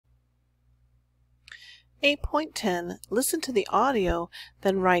8.10, listen to the audio,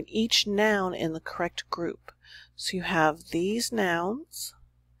 then write each noun in the correct group. So you have these nouns,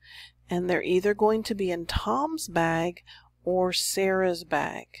 and they're either going to be in Tom's bag or Sarah's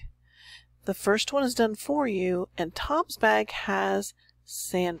bag. The first one is done for you, and Tom's bag has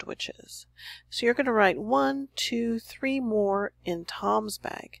sandwiches. So you're going to write 1, 2, 3 more in Tom's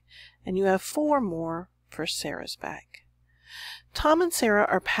bag, and you have 4 more for Sarah's bag. Tom and Sarah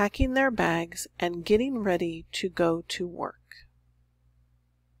are packing their bags and getting ready to go to work.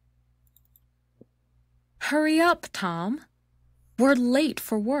 Hurry up, Tom. We're late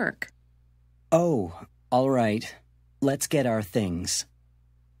for work. Oh, all right. Let's get our things.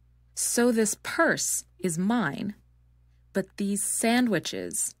 So this purse is mine, but these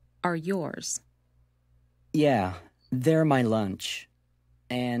sandwiches are yours. Yeah, they're my lunch.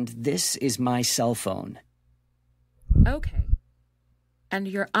 And this is my cell phone. Okay. And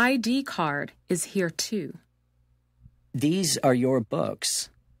your ID card is here too. These are your books.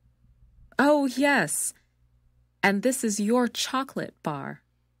 Oh, yes. And this is your chocolate bar.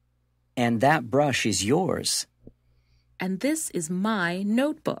 And that brush is yours. And this is my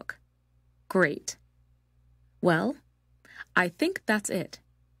notebook. Great. Well, I think that's it.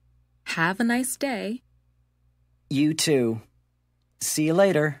 Have a nice day. You too. See you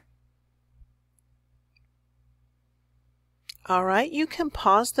later. All right, you can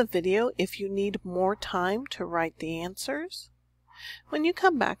pause the video if you need more time to write the answers. When you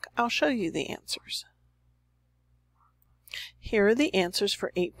come back, I'll show you the answers. Here are the answers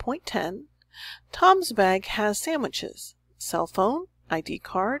for 8.10. Tom's bag has sandwiches, cell phone, ID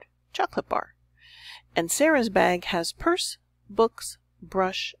card, chocolate bar. And Sarah's bag has purse, books,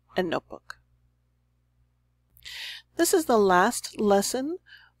 brush, and notebook. This is the last lesson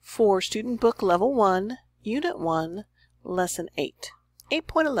for Student Book Level 1, Unit 1, Lesson 8.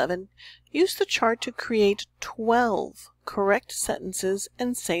 8.11, use the chart to create 12 correct sentences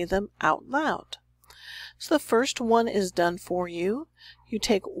and say them out loud. So the first one is done for you. You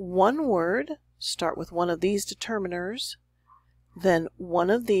take one word, start with one of these determiners, then one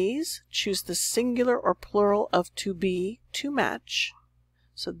of these, choose the singular or plural of to be to match.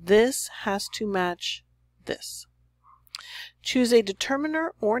 So this has to match this. Choose a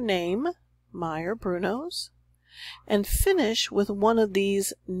determiner or name, my or Bruno's, and finish with one of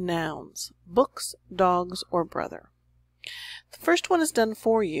these nouns, books, dogs, or brother. The first one is done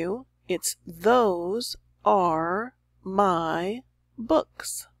for you. It's those are my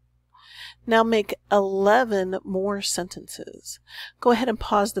books. Now make 11 more sentences. Go ahead and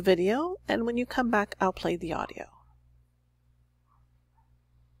pause the video, and when you come back, I'll play the audio.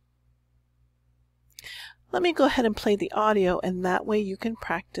 Let me go ahead and play the audio, and that way you can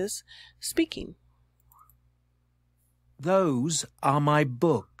practice speaking. Those are my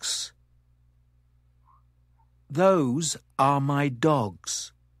books. Those are my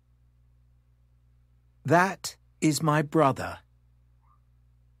dogs. That is my brother.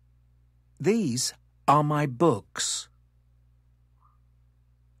 These are my books.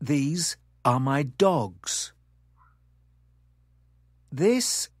 These are my dogs.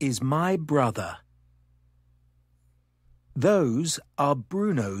 This is my brother. Those are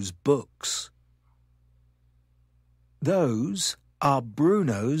Bruno's books. Those are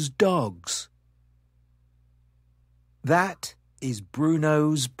Bruno's dogs. That is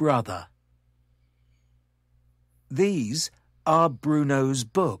Bruno's brother. These are Bruno's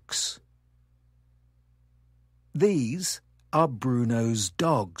books. These are Bruno's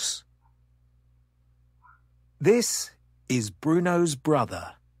dogs. This is Bruno's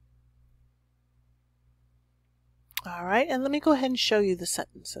brother. All right, and let me go ahead and show you the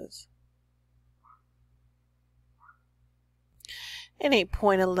sentences. In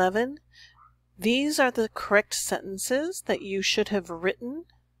 8.11, these are the correct sentences that you should have written.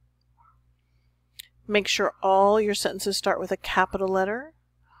 Make sure all your sentences start with a capital letter.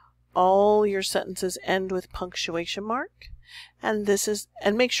 All your sentences end with punctuation mark. And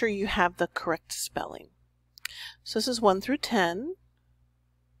make sure you have the correct spelling. So this is 1 through 10.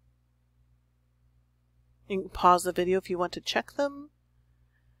 You can pause the video if you want to check them.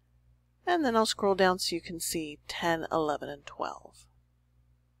 And then I'll scroll down so you can see 10, 11, and 12.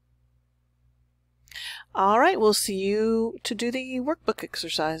 All right, we'll see you to do the workbook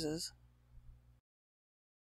exercises.